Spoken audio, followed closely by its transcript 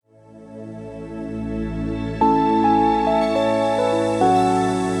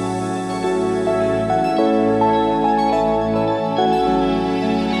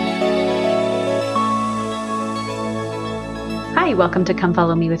welcome to Come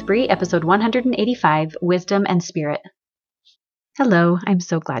Follow Me with Bree, episode 185, Wisdom and Spirit. Hello, I'm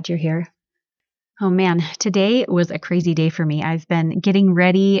so glad you're here. Oh man, today was a crazy day for me. I've been getting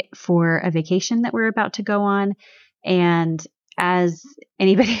ready for a vacation that we're about to go on, and as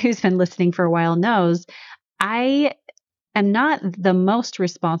anybody who's been listening for a while knows, I am not the most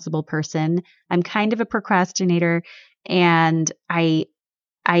responsible person. I'm kind of a procrastinator, and I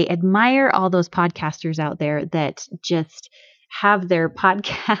admire all those podcasters out there that just have their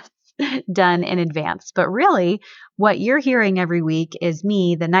podcasts done in advance. But really, what you're hearing every week is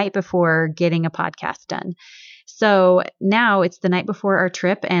me the night before getting a podcast done. So now it's the night before our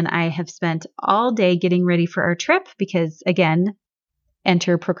trip, and I have spent all day getting ready for our trip because, again,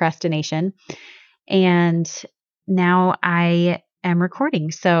 enter procrastination. And now I am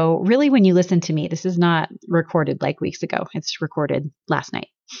recording. So really, when you listen to me, this is not recorded like weeks ago. It's recorded last night.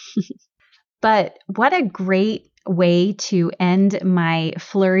 But what a great way to end my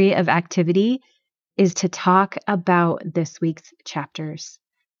flurry of activity is to talk about this week's chapters.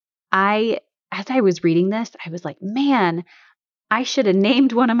 As I was reading this, I was like, man, I should have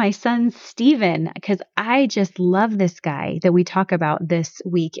named one of my sons Stephen, because I just love this guy that we talk about this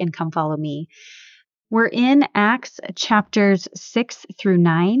week in Come Follow Me. We're in Acts chapters 6 through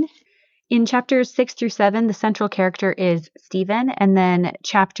 9. In chapters 6 through 7, the central character is Stephen, and then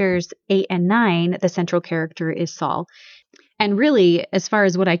chapters 8 and 9, the central character is Saul. And really, as far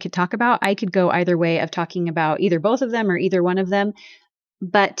as what I could talk about, I could go either way of talking about either both of them or either one of them.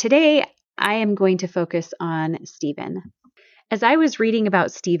 But today, I am going to focus on Stephen. As I was reading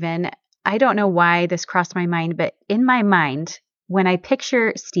about Stephen, I don't know why this crossed my mind, but in my mind, when I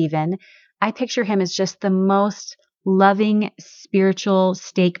picture Stephen, I picture him as just the most loving, spiritual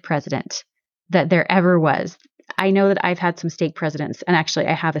stake president that there ever was. I know that I've had some stake presidents, and actually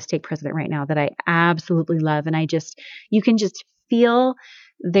I have a stake president right now that I absolutely love. And you can just feel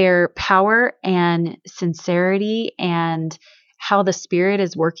their power and sincerity and how the Spirit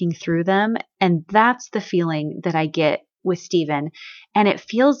is working through them. And that's the feeling that I get with Stephen. And it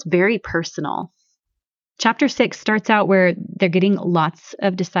feels very personal. Chapter 6 starts out where they're getting lots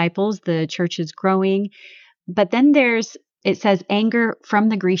of disciples. The church is growing. But then it says anger from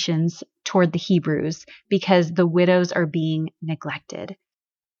the Grecians toward the Hebrews because the widows are being neglected.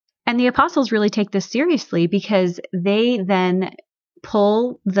 And the apostles really take this seriously because they then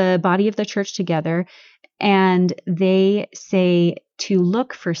pull the body of the church together and they say to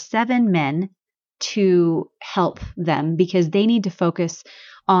look for 7 men to help them because they need to focus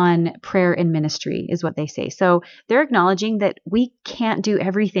on prayer and ministry is what they say. So they're acknowledging that we can't do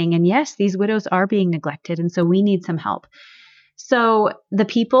everything. And yes, these widows are being neglected. And so we need some help. So the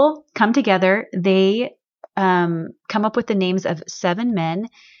people come together. They come up with the names of 7 men.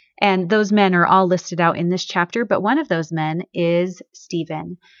 And those men are all listed out in this chapter. But one of those men is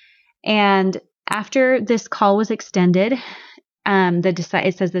Stephen. And after this call was extended,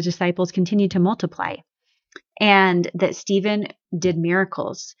 it says the disciples continued to multiply. And that Stephen did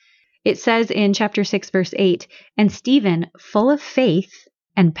miracles. It says in chapter 6, verse 8, and Stephen, full of faith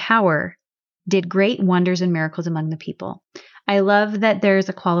and power, did great wonders and miracles among the people. I love that there's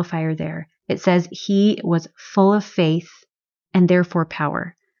a qualifier there. It says he was full of faith and therefore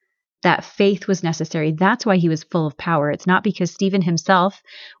power. That faith was necessary. That's why he was full of power. It's not because Stephen himself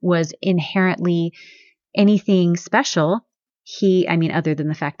was inherently anything special. Other than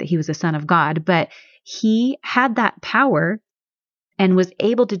the fact that he was a son of God, but he had that power and was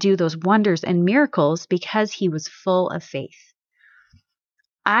able to do those wonders and miracles because he was full of faith.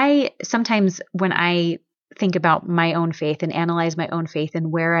 Sometimes when I think about my own faith and analyze my own faith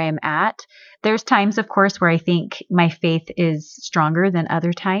and where I am at, there's times, of course, where I think my faith is stronger than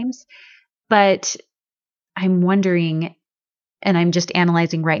other times. But I'm wondering, and I'm just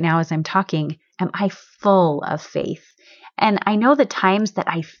analyzing right now as I'm talking, am I full of faith? And I know the times that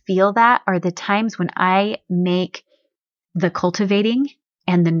I feel that are the times when I make the cultivating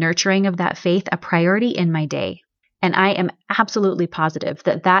and the nurturing of that faith a priority in my day. And I am absolutely positive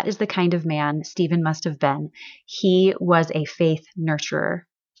that that is the kind of man Stephen must have been. He was a faith nurturer.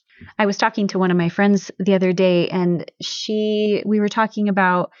 I was talking to one of my friends the other day, and we were talking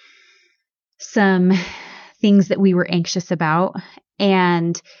about some things that we were anxious about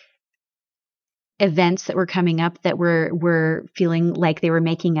and events that were coming up that were feeling like they were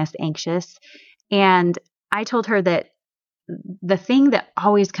making us anxious. And I told her that the thing that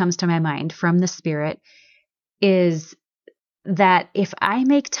always comes to my mind from the Spirit is that if I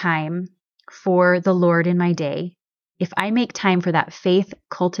make time for the Lord in my day, if I make time for that faith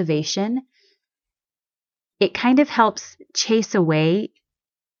cultivation, it kind of helps chase away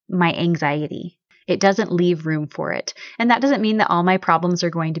my anxiety. It doesn't leave room for it. And that doesn't mean that all my problems are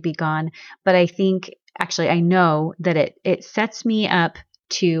going to be gone, but I know that it sets me up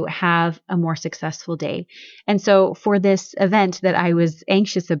to have a more successful day. And so for this event that I was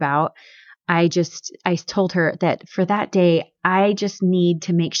anxious about, I told her that for that day, I just need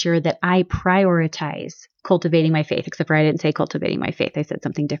to make sure that I prioritize cultivating my faith, except for I didn't say cultivating my faith. I said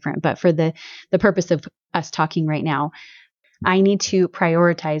something different. But for the purpose of us talking right now, I need to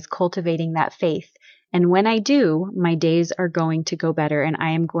prioritize cultivating that faith. And when I do, my days are going to go better, and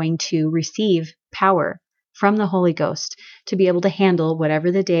I am going to receive power from the Holy Ghost to be able to handle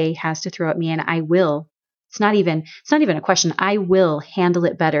whatever the day has to throw at me. And I will. It's not even a question. I will handle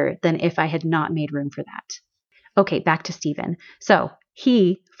it better than if I had not made room for that. Okay, back to Stephen. So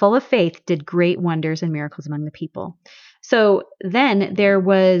he, full of faith, did great wonders and miracles among the people. So then there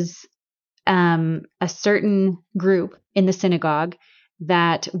was a certain group in the synagogue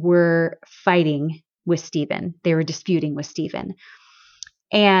that were fighting with Stephen. They were disputing with Stephen.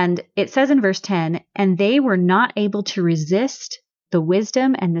 And it says in verse 10, and they were not able to resist the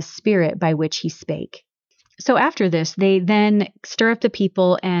wisdom and the spirit by which he spake. So after this, they then stir up the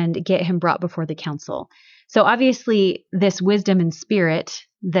people and get him brought before the council. So obviously, this wisdom and spirit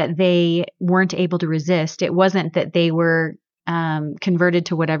that they weren't able to resist, it wasn't that they were converted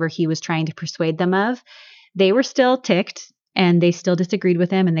to whatever he was trying to persuade them of. They were still ticked, and they still disagreed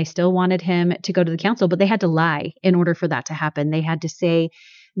with him, and they still wanted him to go to the council, but they had to lie in order for that to happen. They had to say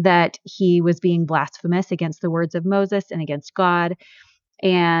that he was being blasphemous against the words of Moses and against God,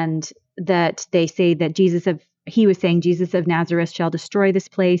 and that they say that he was saying Jesus of Nazareth shall destroy this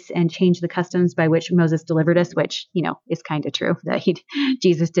place and change the customs by which Moses delivered us, which, is kind of true, that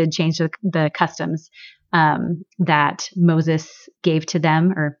Jesus did change the customs that Moses gave to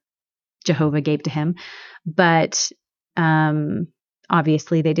them, or Jehovah gave to him. But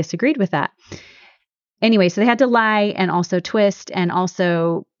obviously they disagreed with that. Anyway, so they had to lie and also twist and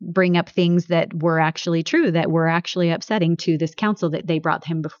also bring up things that were actually true, that were actually upsetting to this council that they brought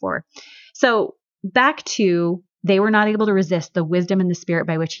him before. So back to, they were not able to resist the wisdom and the spirit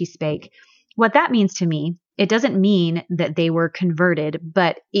by which he spake. What that means to me, it doesn't mean that they were converted,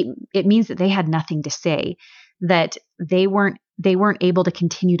 but it means that they had nothing to say, that they weren't able to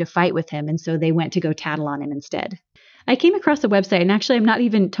continue to fight with him. And so they went to go tattle on him instead. I came across a website, and actually I'm not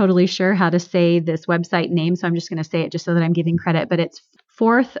even totally sure how to say this website name, so I'm just going to say it just so that I'm giving credit, but it's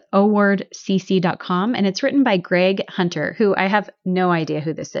fourthowardcc.com, and it's written by Greg Hunter, who I have no idea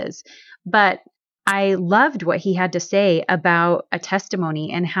who this is, but I loved what he had to say about a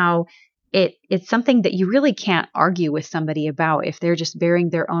testimony and how it's something that you really can't argue with somebody about if they're just bearing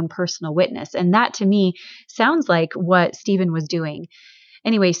their own personal witness. And that to me sounds like what Stephen was doing.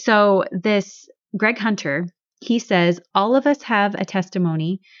 Anyway, so this Greg Hunter, he says, all of us have a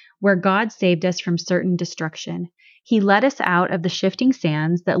testimony where God saved us from certain destruction. He led us out of the shifting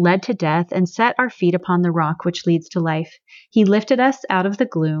sands that led to death and set our feet upon the rock which leads to life. He lifted us out of the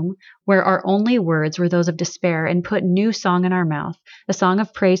gloom where our only words were those of despair and put new song in our mouth, a song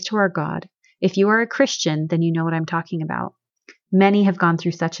of praise to our God. If you are a Christian, then you know what I'm talking about. Many have gone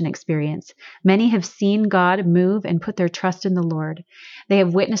through such an experience. Many have seen God move and put their trust in the Lord. They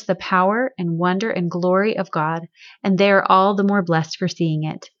have witnessed the power and wonder and glory of God, and they are all the more blessed for seeing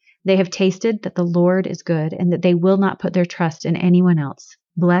it. They have tasted that the Lord is good and that they will not put their trust in anyone else.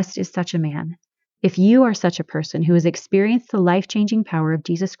 Blessed is such a man. If you are such a person who has experienced the life-changing power of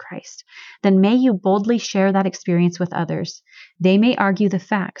Jesus Christ, then may you boldly share that experience with others. They may argue the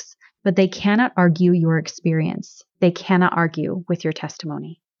facts, but they cannot argue your experience. They cannot argue with your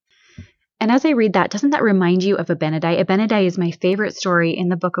testimony. And as I read that, doesn't that remind you of Abinadi? Abinadi is my favorite story in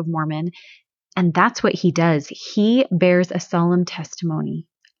the Book of Mormon, and that's what he does. He bears a solemn testimony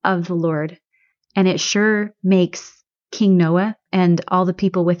of the Lord, and it sure makes King Noah and all the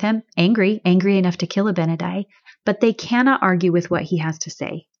people with him angry enough to kill Abinadi, but they cannot argue with what he has to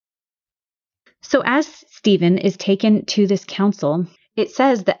say. So as Stephen is taken to this council, it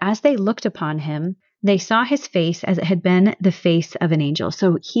says that as they looked upon him, they saw his face as it had been the face of an angel.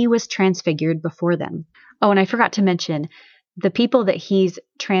 So he was transfigured before them. Oh, and I forgot to mention, the people that he's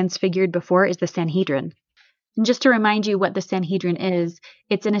transfigured before is the Sanhedrin. And just to remind you what the Sanhedrin is,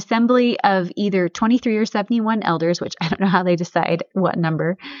 it's an assembly of either 23 or 71 elders, which I don't know how they decide what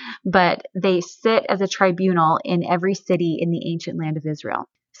number, but they sit as a tribunal in every city in the ancient land of Israel.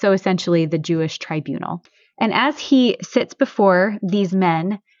 So essentially the Jewish tribunal. And as he sits before these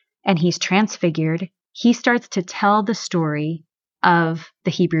men and he's transfigured, he starts to tell the story of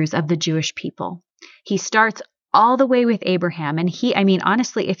the Hebrews, of the Jewish people. He starts all the way with Abraham. And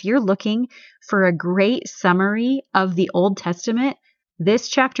honestly, if you're looking for a great summary of the Old Testament, This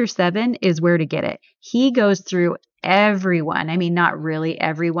chapter 7 is where to get it. He goes through everyone. I mean, not really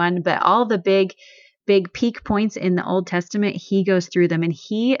everyone, but all the big peak points in the Old Testament, he goes through them, and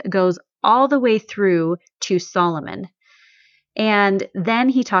he goes all the way through to Solomon. And then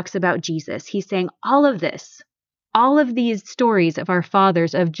he talks about Jesus. He's saying all of this, all of these stories of our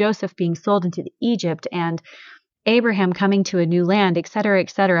fathers, of Joseph being sold into Egypt and Abraham coming to a new land,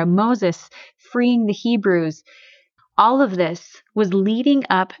 etc., Moses freeing the Hebrews. All of this was leading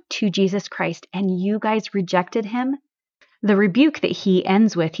up to Jesus Christ, and you guys rejected him. The rebuke that he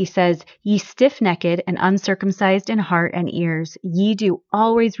ends with, he says, "Ye stiff-necked and uncircumcised in heart and ears, ye do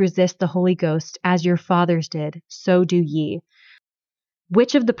always resist the Holy Ghost, as your fathers did, so do ye.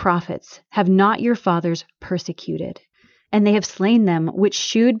 Which of the prophets have not your fathers persecuted? And they have slain them which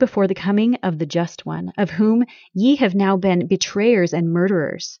shewed before the coming of the just one, of whom ye have now been betrayers and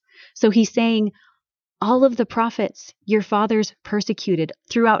murderers." So he's saying, all of the prophets your fathers persecuted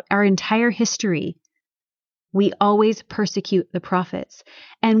throughout our entire history. We always persecute the prophets.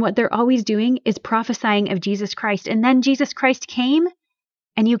 And what they're always doing is prophesying of Jesus Christ. And then Jesus Christ came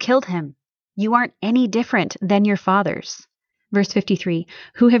and you killed him. You aren't any different than your fathers. Verse 53,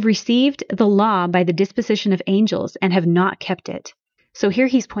 who have received the law by the disposition of angels and have not kept it. So here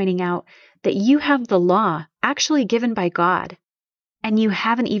he's pointing out that you have the law actually given by God, and you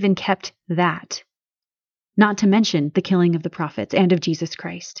haven't even kept that. Not to mention the killing of the prophets and of Jesus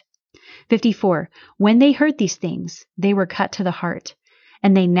Christ. 54, when they heard these things, they were cut to the heart,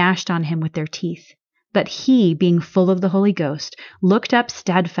 and they gnashed on him with their teeth. But he, being full of the Holy Ghost, looked up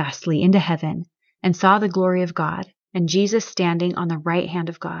steadfastly into heaven, and saw the glory of God, and Jesus standing on the right hand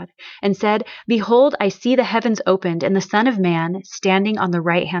of God, and said, Behold, I see the heavens opened, and the Son of Man standing on the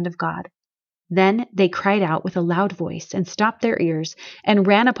right hand of God. Then they cried out with a loud voice, and stopped their ears, and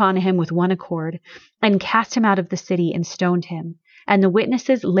ran upon him with one accord, and cast him out of the city, and stoned him. And the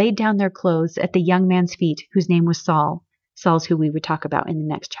witnesses laid down their clothes at the young man's feet, whose name was Saul. Saul's who we would talk about in the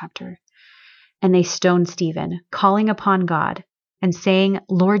next chapter. And they stoned Stephen, calling upon God, and saying,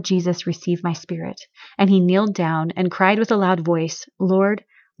 Lord Jesus, receive my spirit. And he kneeled down and cried with a loud voice, Lord,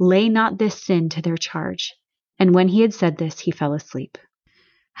 lay not this sin to their charge. And when he had said this, he fell asleep.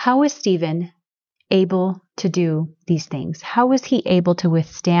 How was Stephen able to do these things? How was he able to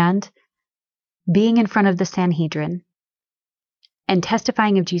withstand being in front of the Sanhedrin and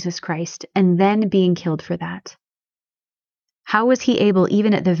testifying of Jesus Christ and then being killed for that? How was he able,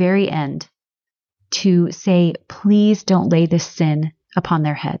 even at the very end, to say, please don't lay this sin upon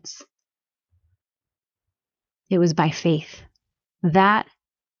their heads? It was by faith. That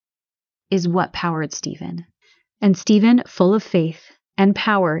is what powered Stephen. And Stephen, full of faith and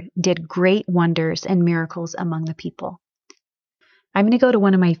power, did great wonders and miracles among the people. I'm going to go to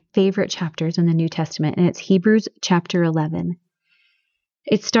one of my favorite chapters in the New Testament, and it's Hebrews chapter 11.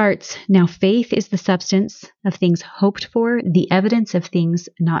 It starts, Now faith is the substance of things hoped for, the evidence of things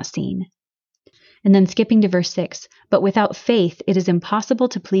not seen. And then skipping to verse 6, But without faith it is impossible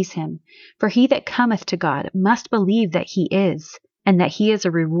to please him. For he that cometh to God must believe that he is, and that he is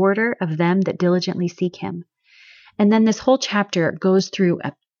a rewarder of them that diligently seek him. And then this whole chapter goes through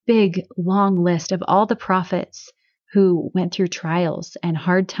a big, long list of all the prophets who went through trials and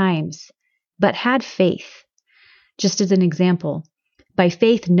hard times, but had faith. Just as an example, by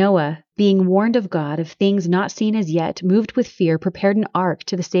faith Noah, being warned of God of things not seen as yet, moved with fear, prepared an ark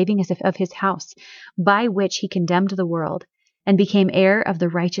to the saving of his house, by which he condemned the world, and became heir of the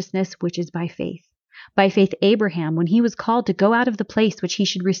righteousness which is by faith. By faith Abraham, when he was called to go out of the place which he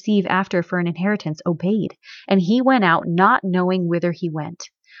should receive after for an inheritance, obeyed, and he went out not knowing whither he went.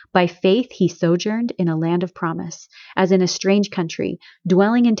 By faith he sojourned in a land of promise, as in a strange country,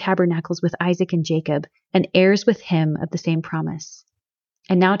 dwelling in tabernacles with Isaac and Jacob, and heirs with him of the same promise.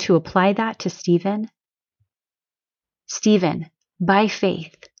 And now to apply that to Stephen. Stephen, by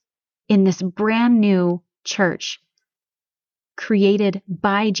faith, in this brand new church, created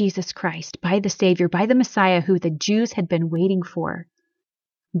by Jesus Christ, by the Savior, by the Messiah who the Jews had been waiting for.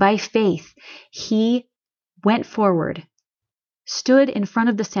 By faith, he went forward, stood in front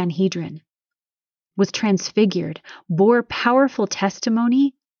of the Sanhedrin, was transfigured, bore powerful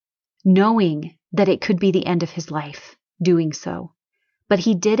testimony, knowing that it could be the end of his life doing so. But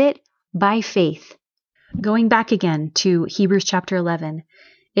he did it by faith. Going back again to Hebrews chapter 11,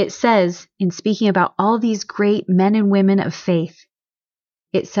 it says, in speaking about all these great men and women of faith,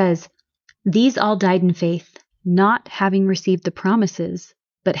 it says, These all died in faith, not having received the promises,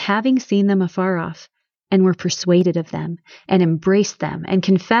 but having seen them afar off, and were persuaded of them, and embraced them, and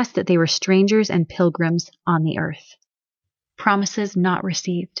confessed that they were strangers and pilgrims on the earth. Promises not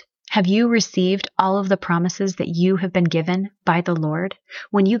received. Have you received all of the promises that you have been given by the Lord?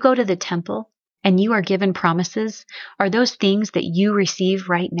 When you go to the temple and you are given promises, are those things that you receive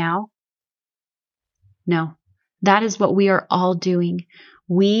right now? No, that is what we are all doing.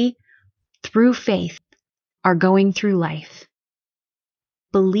 We, through faith, are going through life,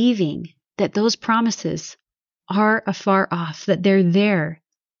 believing that those promises are afar off, that they're there,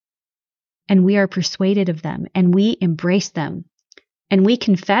 and we are persuaded of them, and we embrace them, and we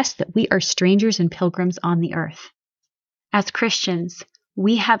confess that we are strangers and pilgrims on the earth. As Christians,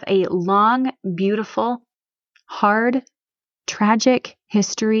 we have a long, beautiful, hard, tragic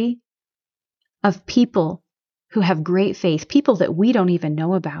history of people who have great faith, people that we don't even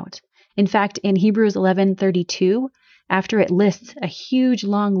know about. In fact, in Hebrews 11:32, after it lists a huge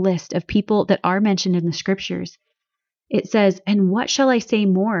long list of people that are mentioned in the scriptures, it says, "And what shall I say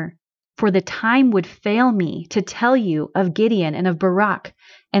more? For the time would fail me to tell you of Gideon and of Barak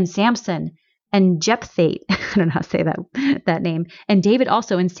and Samson and Jephthah," I don't know how to say that name, "and David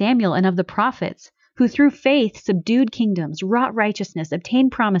also, and Samuel, and of the prophets, who through faith subdued kingdoms, wrought righteousness,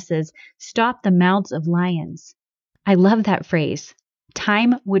 obtained promises, stopped the mouths of lions." I love that phrase.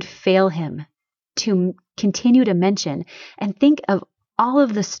 Time would fail him to continue to mention and think of all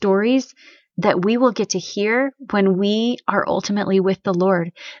of the stories that we will get to hear when we are ultimately with the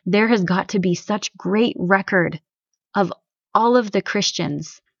Lord. There has got to be such great record of all of the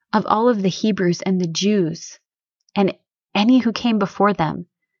Christians, of all of the Hebrews and the Jews, and any who came before them,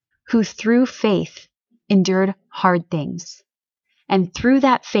 who through faith endured hard things, and through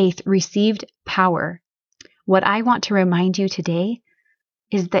that faith received power. What I want to remind you today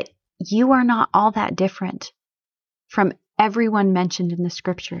is that you are not all that different from everyone mentioned in the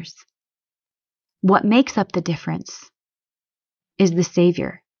scriptures. What makes up the difference is the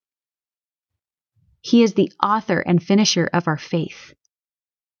Savior. He is the author and finisher of our faith.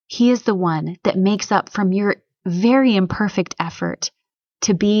 He is the one that makes up from your very imperfect effort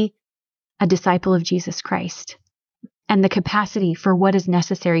to be a disciple of Jesus Christ, and the capacity for what is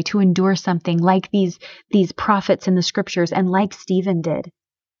necessary to endure something like these prophets in the scriptures, and like Stephen did,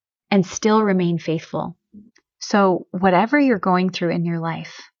 and still remain faithful. So whatever you're going through in your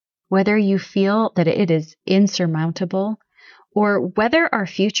life, whether you feel that it is insurmountable, or whether our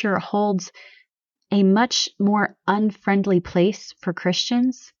future holds a much more unfriendly place for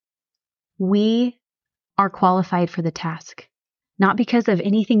Christians, we are qualified for the task. Not because of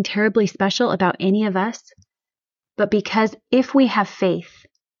anything terribly special about any of us, but because if we have faith,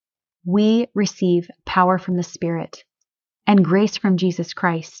 we receive power from the Spirit and grace from Jesus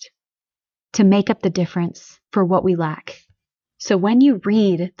Christ to make up the difference for what we lack. So when you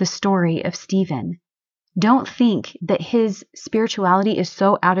read the story of Stephen, don't think that his spirituality is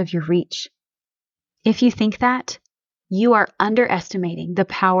so out of your reach. If you think that, you are underestimating the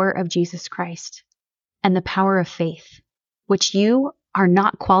power of Jesus Christ and the power of faith, which you are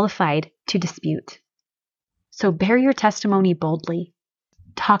not qualified to dispute. So bear your testimony boldly.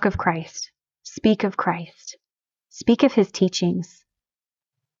 Talk of Christ. Speak of Christ. Speak of his teachings.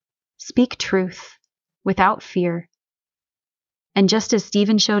 Speak truth without fear. And just as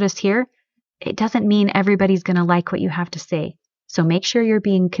Stephen showed us here, it doesn't mean everybody's going to like what you have to say. So make sure you're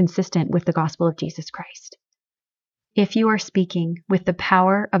being consistent with the gospel of Jesus Christ. If you are speaking with the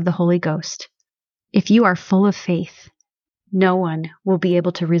power of the Holy Ghost, if you are full of faith, no one will be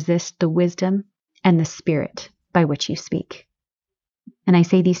able to resist the wisdom and the Spirit by which you speak. And I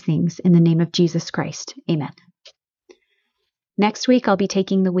say these things in the name of Jesus Christ. Amen. Next week, I'll be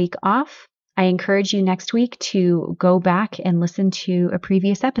taking the week off. I encourage you next week to go back and listen to a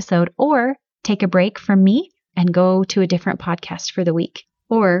previous episode, or take a break from me and go to a different podcast for the week.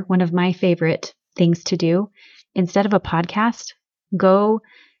 Or one of my favorite things to do, instead of a podcast, go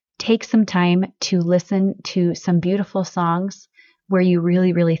take some time to listen to some beautiful songs where you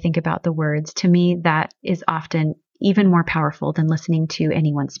really, really think about the words. To me, that is often even more powerful than listening to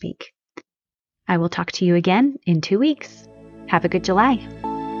anyone speak. I will talk to you again in 2 weeks. Have a good July.